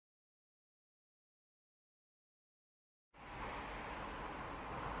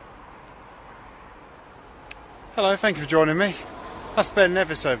Hello, thank you for joining me. That's Ben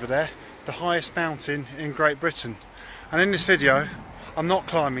Nevis over there, the highest mountain in Great Britain. And in this video, I'm not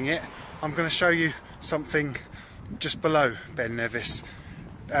climbing it, I'm going to show you something just below Ben Nevis.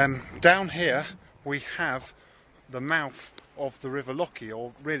 Down here we have the mouth of the River Lochy,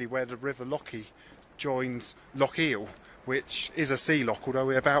 or really where the River Lochy joins Loch Eel, which is a sea loch, although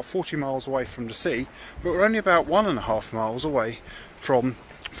we're about 40 miles away from the sea, but we're only about 1.5 miles away from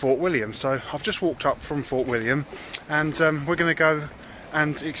Fort William. So I've just walked up from Fort William, and we're going to go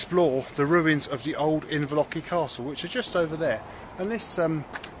and explore the ruins of the old Inverlochy Castle, which are just over there. And this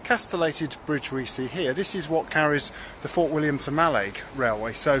castellated bridge we see here, this is what carries the Fort William to Mallaig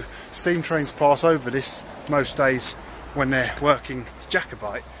Railway. So steam trains pass over this most days when they're working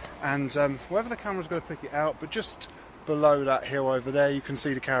Jacobite, and wherever the camera's going to pick it out, but just below that hill over there you can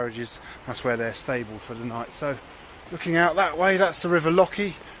see the carriages. That's where they're stabled for the night. So looking out that way, that's the River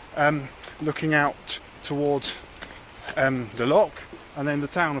Lochy, looking out towards the loch, and then the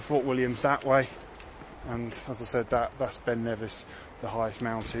town of Fort William's that way. And as I said, that's Ben Nevis, the highest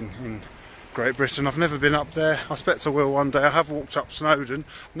mountain in Great Britain. I've never been up there. I expect I will one day. I have walked up Snowdon.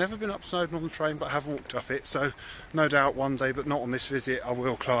 Never been up Snowdon on the train, but I have walked up it. So no doubt one day, but not on this visit, I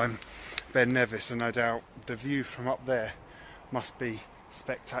will climb Ben Nevis. And no doubt the view from up there must be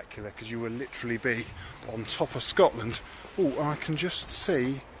spectacular, because you will literally be on top of Scotland. Oh, and I can just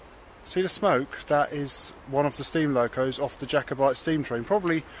see the smoke. That is one of the steam locos off the Jacobite steam train,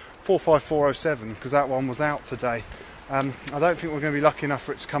 probably 45407, because that one was out today. I don't think we're going to be lucky enough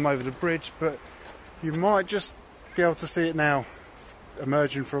for it to come over the bridge, but you might just be able to see it now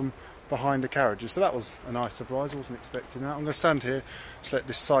emerging from behind the carriages. So that was a nice surprise. I wasn't expecting that. I'm going to stand here, just let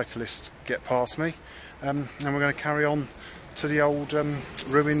this cyclist get past me, and we're going to carry on to the old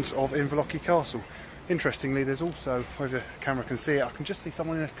ruins of Inverlochy Castle. Interestingly, there's also, whether the camera can see it, I can just see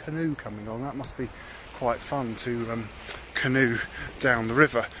someone in a canoe coming along. That must be quite fun to canoe down the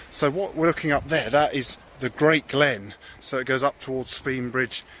river. So what we're looking up there, that is the Great Glen, so it goes up towards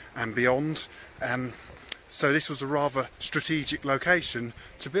Speenbridge and beyond. So this was a rather strategic location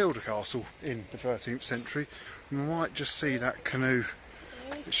to build a castle in the 13th century. And we might just see that canoe.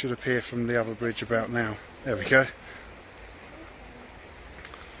 It should appear from the other bridge about now. There we go.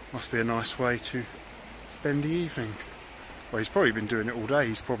 Must be a nice way to spend the evening. Well, he's probably been doing it all day.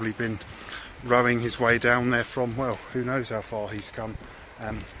 He's probably been rowing his way down there from, well, who knows how far he's come.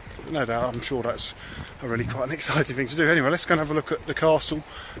 No doubt, I'm sure that's a really quite an exciting thing to do. Anyway, let's go and have a look at the castle.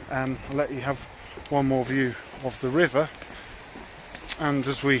 I'll let you have one more view of the river, and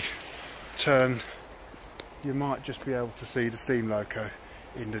as we turn you might just be able to see the steam loco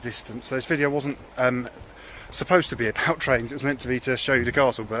in the distance. So this video wasn't supposed to be about trains, it was meant to be to show you the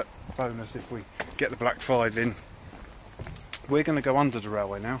castle, but bonus if we get the Black 5 in. We're going to go under the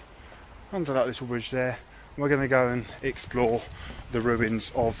railway now, under that little bridge there. We're going to go and explore the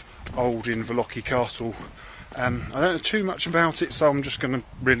ruins of old Inverlochy Castle. I don't know too much about it, so I'm just going to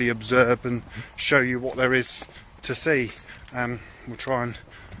really observe and show you what there is to see. I'll try and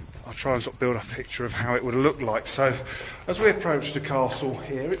sort of build a picture of how it would look like. So as we approach the castle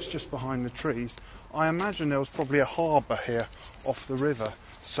here, it's just behind the trees. I imagine there was probably a harbour here off the river,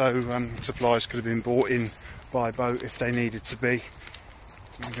 so supplies could have been brought in by boat if they needed to be.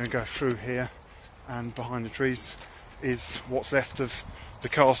 I'm going to go through here, and behind the trees is what's left of the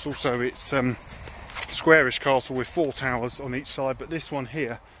castle. So it's squarish castle with 4 towers on each side, but this one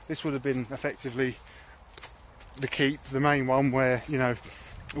here, this would have been effectively the keep, the main one where, you know,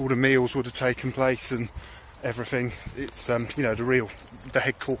 all the meals would have taken place and everything. It's you know, the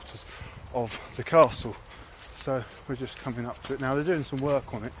headquarters of the castle. So we're just coming up to it now. They're doing some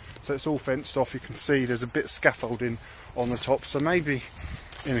work on it, so it's all fenced off. You can see there's a bit of scaffolding on the top, so maybe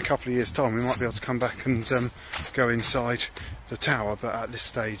in a couple of years' time we might be able to come back and go inside the tower, but at this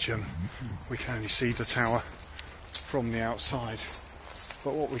stage we can only see the tower from the outside.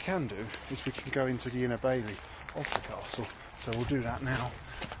 But what we can do is we can go into the inner bailey of the castle, so we'll do that now,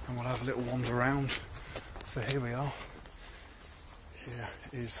 and we'll have a little wander around. So here we are. Here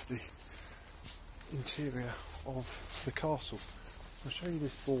is the interior of the castle. I'll show you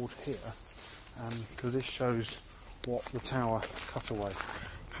this board here, because this shows what the tower cut away,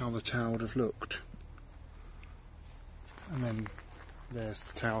 how the tower would have looked. And then there's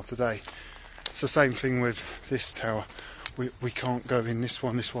the tower today. It's the same thing with this tower. We can't go in this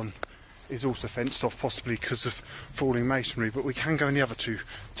one. This one is also fenced off, possibly because of falling masonry, but we can go in the other 2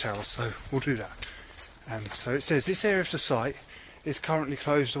 towers, so we'll do that. So it says this area of the site is currently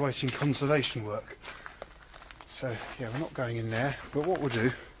closed awaiting conservation work. So yeah, we're not going in there, but what we'll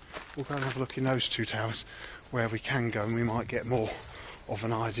do, we'll go and have a look in those 2 towers where we can go, and we might get more of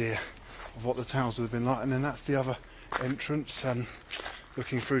an idea of what the towers would have been like. And then that's the other entrance,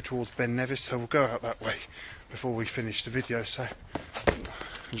 looking through towards Ben Nevis. So we'll go out that way before we finish the video. So I'm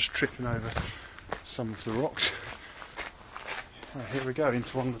just tripping over some of the rocks. Here we go,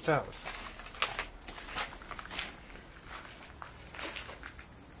 into one of the towers.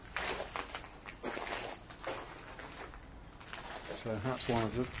 So that's one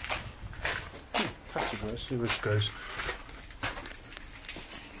of them. Let's see where this goes.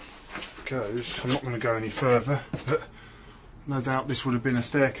 I'm not going to go any further, but no doubt this would have been a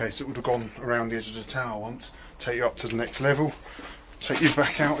staircase that would have gone around the edge of the tower once, take you up to the next level, take you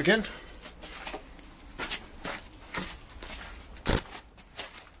back out again.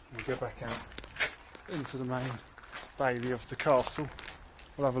 We'll go back out into the main bailey of the castle.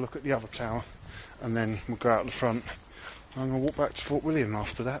 We'll have a look at the other tower and then we'll go out the front. I'm going to walk back to Fort William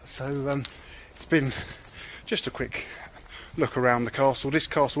after that. So it's been just a quick look around the castle. This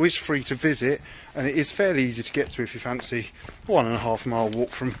castle is free to visit and it is fairly easy to get to if you fancy a 1.5 mile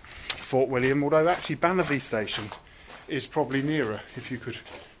walk from Fort William, although actually Bannerby station is probably nearer if you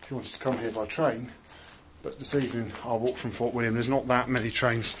wanted to come here by train. But this evening I'll walk from Fort William. There's not that many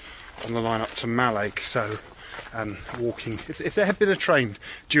trains on the line up to Mallaig, so walking, if there had been a train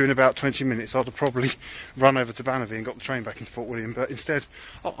due in about 20 minutes, I'd have probably run over to Bannerby and got the train back into Fort William, but instead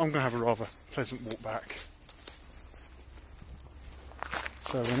I'm going to have a rather pleasant walk back.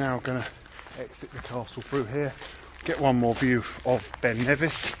 So we're now going to exit the castle through here, get one more view of Ben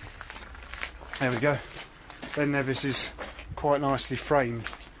Nevis. There we go. Ben Nevis is quite nicely framed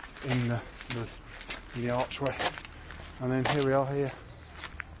in the archway, and then here we are. Here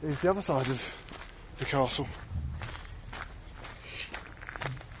is the other side of the castle.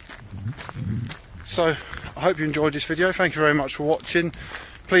 So I hope you enjoyed this video. Thank you very much for watching.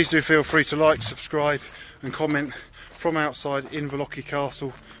 Please do feel free to like, subscribe and comment from outside Inverlochy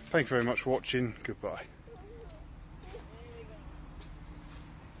Castle. Thank you very much for watching. Goodbye.